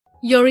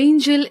Your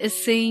angel is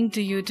saying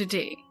to you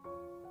today,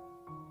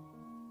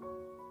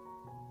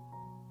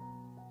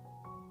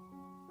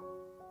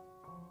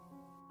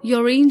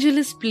 your angel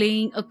is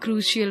playing a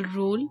crucial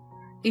role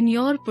in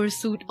your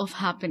pursuit of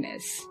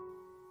happiness.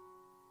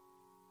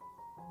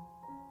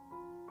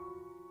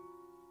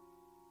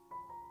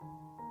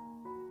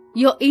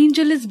 Your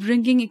angel is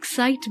bringing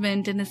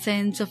excitement and a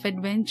sense of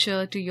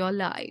adventure to your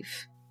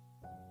life.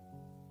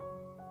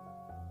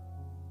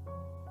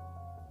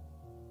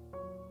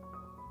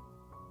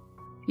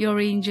 Your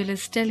angel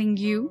is telling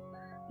you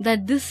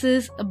that this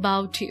is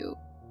about you.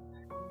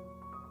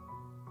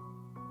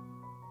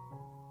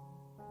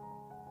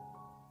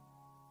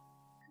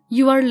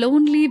 You are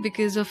lonely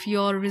because of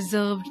your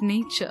reserved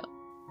nature.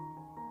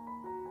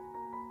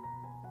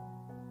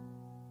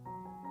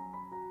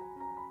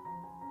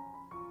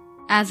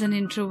 As an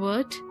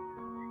introvert,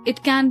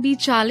 it can be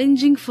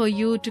challenging for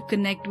you to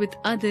connect with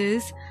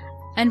others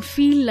and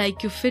feel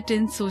like you fit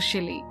in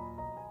socially.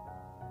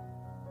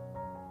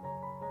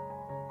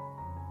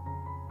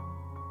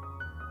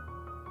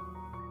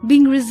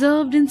 Being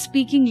reserved and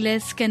speaking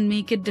less can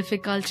make it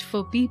difficult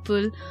for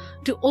people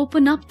to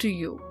open up to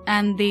you,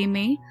 and they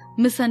may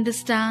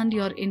misunderstand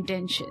your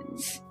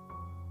intentions.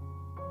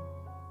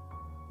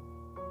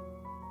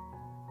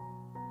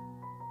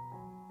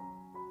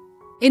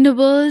 In a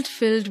world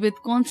filled with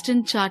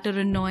constant chatter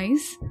and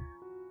noise,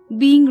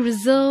 being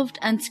reserved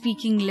and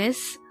speaking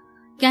less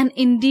can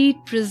indeed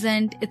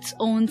present its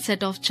own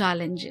set of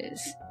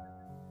challenges.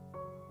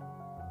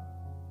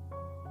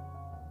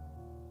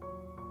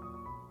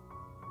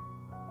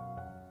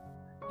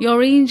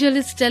 Your angel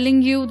is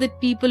telling you that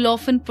people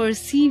often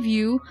perceive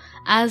you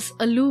as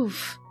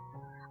aloof,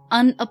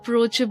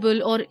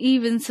 unapproachable, or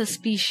even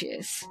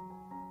suspicious.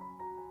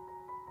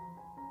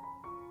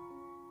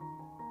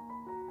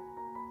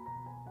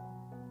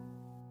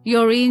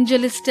 Your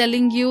angel is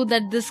telling you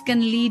that this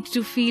can lead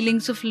to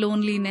feelings of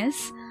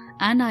loneliness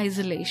and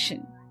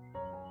isolation.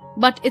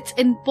 But it's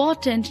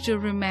important to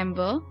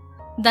remember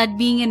that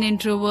being an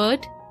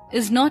introvert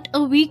is not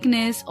a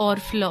weakness or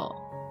flaw.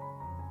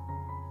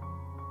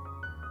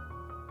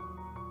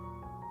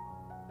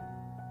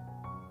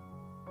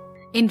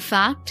 In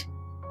fact,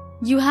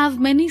 you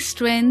have many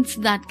strengths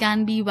that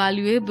can be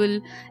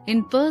valuable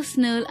in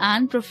personal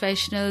and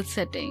professional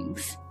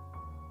settings.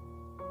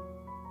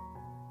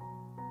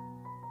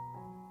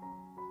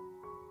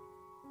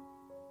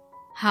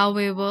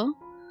 However,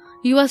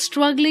 you are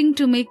struggling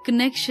to make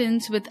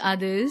connections with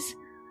others,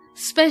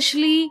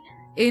 especially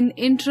in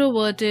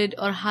introverted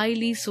or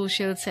highly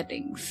social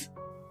settings.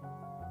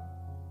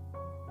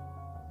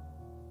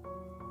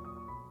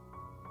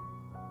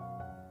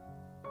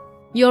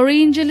 Your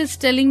angel is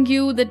telling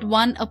you that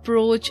one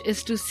approach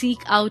is to seek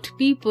out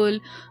people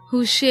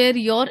who share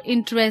your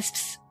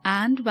interests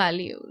and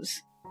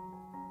values.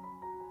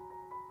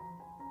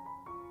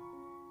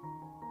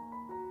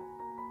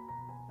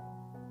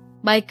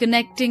 By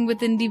connecting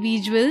with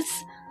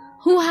individuals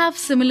who have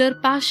similar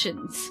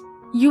passions,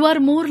 you are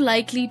more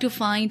likely to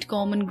find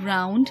common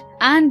ground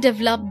and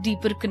develop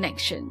deeper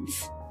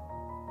connections.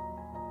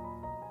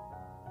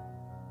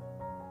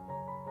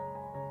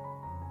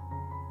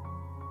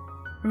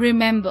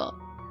 Remember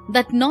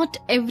that not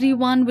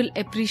everyone will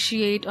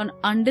appreciate or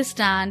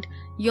understand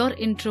your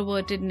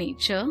introverted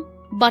nature,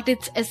 but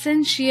it's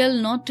essential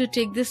not to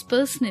take this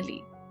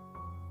personally.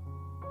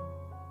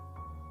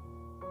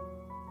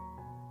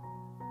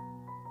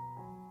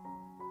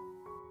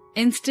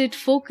 Instead,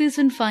 focus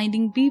on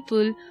finding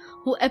people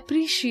who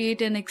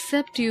appreciate and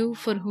accept you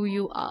for who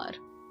you are.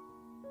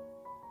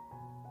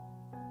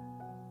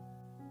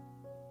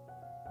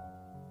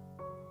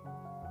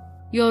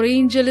 Your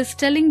angel is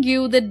telling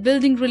you that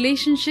building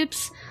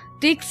relationships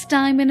takes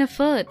time and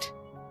effort,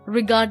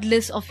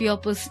 regardless of your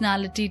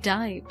personality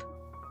type.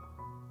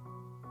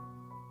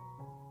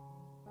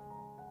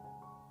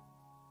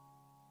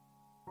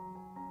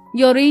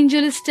 Your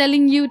angel is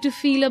telling you to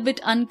feel a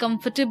bit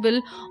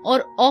uncomfortable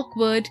or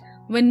awkward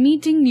when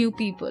meeting new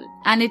people,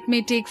 and it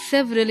may take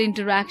several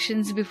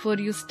interactions before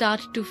you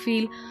start to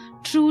feel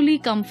truly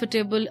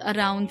comfortable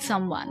around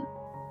someone.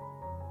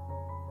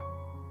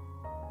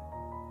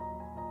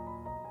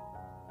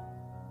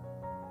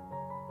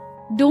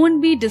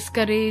 Don't be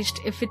discouraged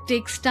if it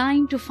takes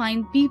time to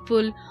find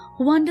people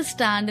who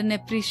understand and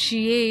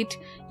appreciate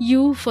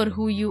you for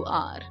who you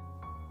are.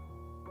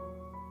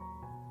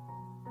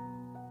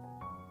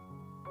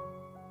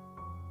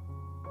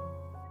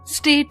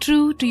 Stay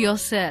true to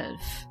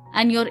yourself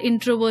and your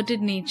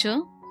introverted nature,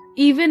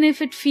 even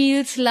if it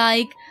feels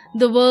like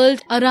the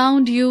world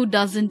around you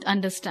doesn't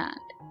understand.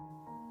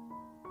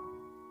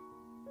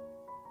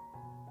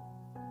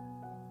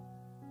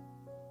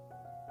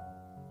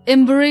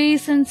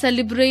 Embrace and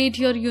celebrate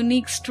your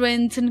unique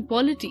strengths and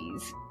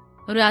qualities,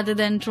 rather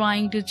than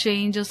trying to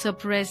change or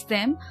suppress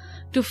them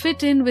to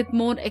fit in with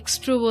more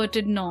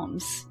extroverted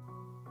norms.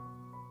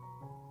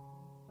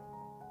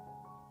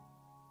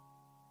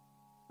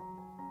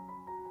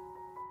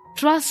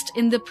 Trust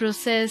in the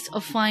process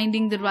of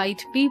finding the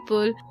right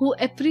people who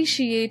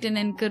appreciate and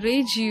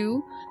encourage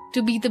you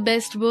to be the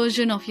best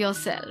version of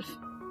yourself.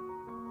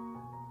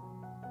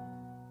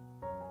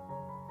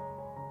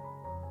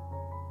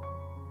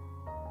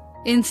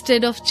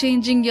 Instead of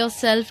changing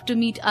yourself to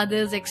meet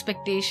others'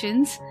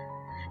 expectations,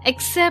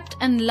 accept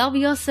and love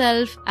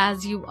yourself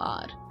as you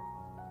are.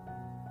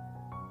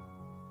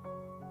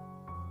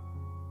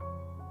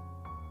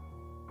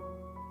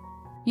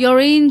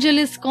 Your angel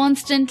is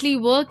constantly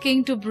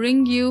working to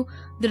bring you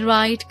the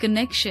right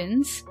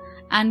connections,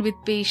 and with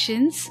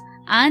patience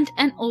and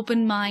an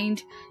open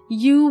mind,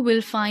 you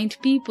will find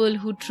people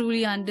who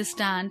truly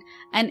understand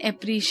and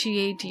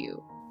appreciate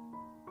you.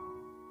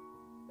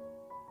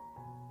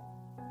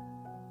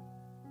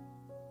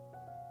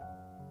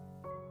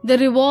 The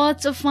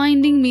rewards of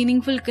finding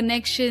meaningful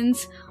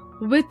connections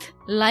with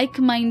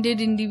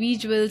like-minded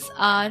individuals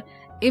are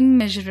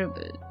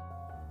immeasurable.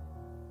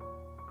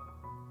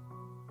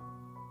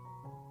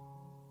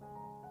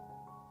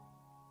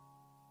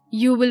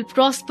 You will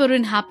prosper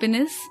in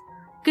happiness,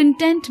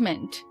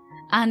 contentment,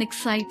 and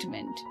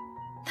excitement,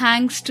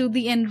 thanks to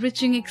the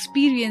enriching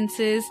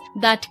experiences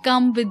that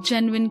come with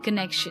genuine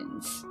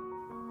connections.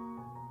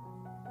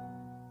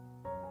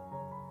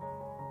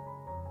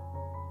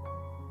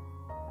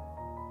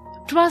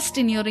 Trust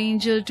in your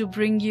angel to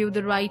bring you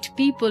the right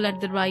people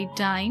at the right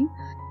time,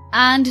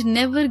 and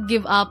never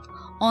give up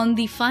on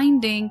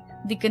finding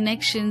the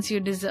connections you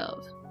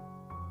deserve.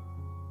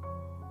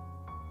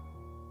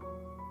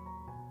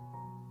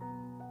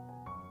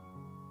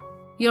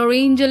 Your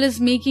angel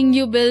is making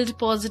you build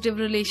positive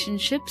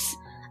relationships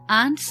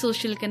and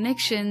social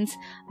connections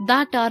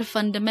that are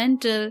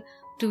fundamental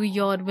to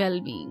your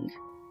well-being.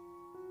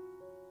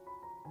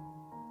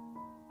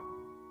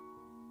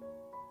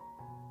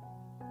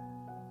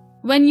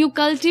 When you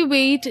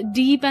cultivate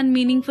deep and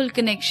meaningful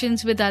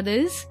connections with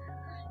others,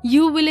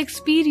 you will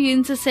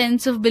experience a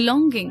sense of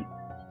belonging,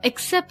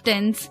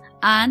 acceptance,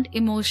 and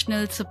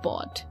emotional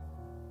support.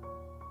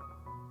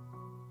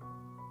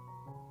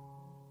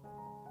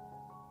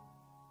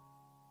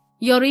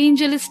 Your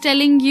angel is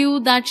telling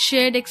you that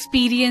shared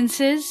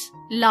experiences,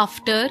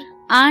 laughter,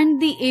 and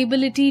the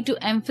ability to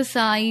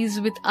empathize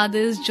with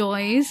others'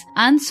 joys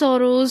and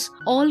sorrows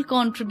all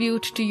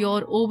contribute to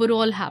your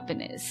overall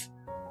happiness.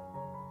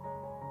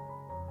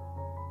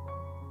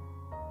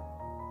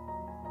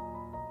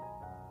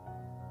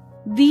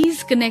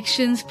 These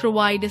connections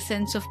provide a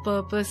sense of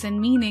purpose and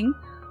meaning,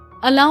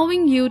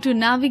 allowing you to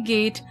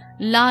navigate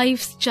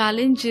life's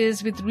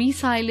challenges with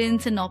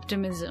resilience and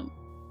optimism.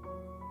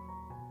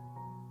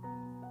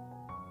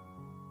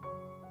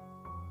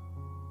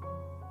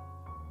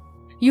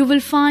 You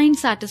will find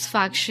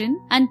satisfaction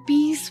and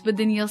peace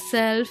within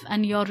yourself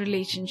and your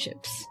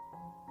relationships.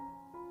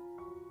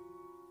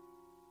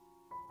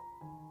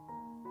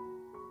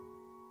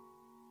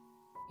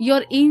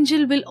 Your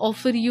angel will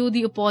offer you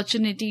the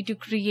opportunity to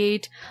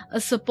create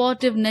a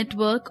supportive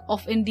network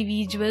of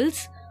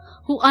individuals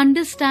who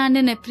understand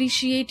and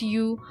appreciate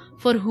you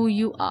for who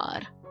you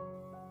are.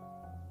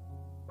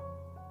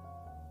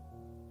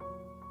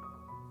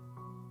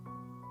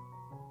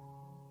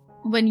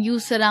 When you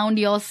surround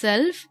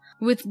yourself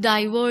with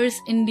diverse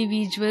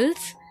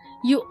individuals,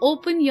 you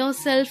open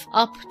yourself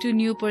up to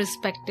new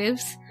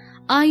perspectives,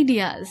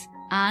 ideas,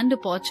 and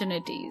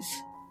opportunities.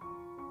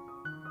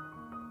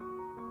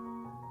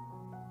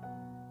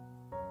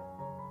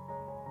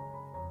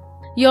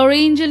 Your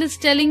angel is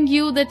telling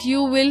you that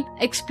you will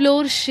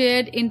explore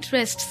shared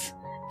interests,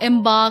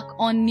 embark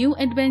on new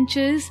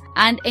adventures,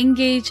 and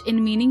engage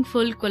in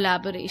meaningful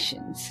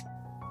collaborations.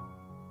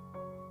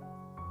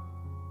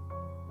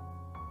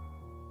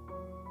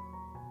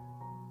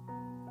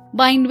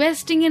 By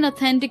investing in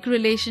authentic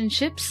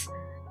relationships,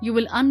 you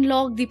will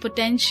unlock the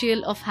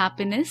potential of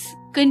happiness,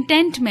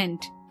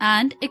 contentment,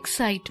 and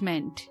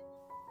excitement.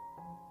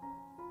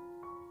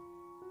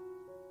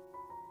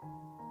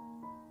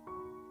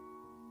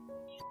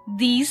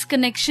 These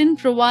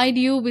connections provide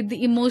you with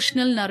the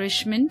emotional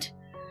nourishment,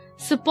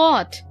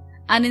 support,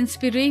 and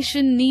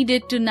inspiration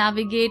needed to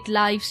navigate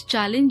life's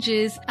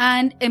challenges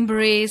and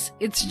embrace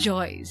its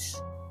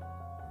joys.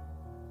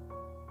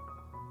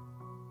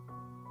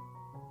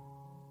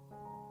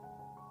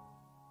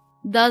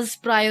 Thus,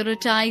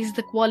 prioritize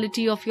the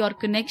quality of your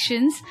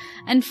connections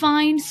and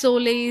find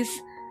solace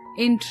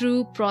in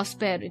true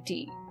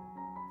prosperity.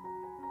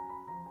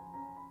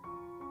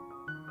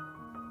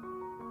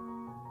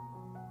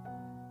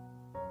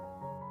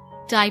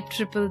 Type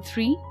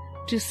 333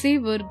 to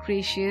savor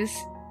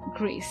gracious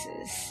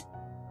graces.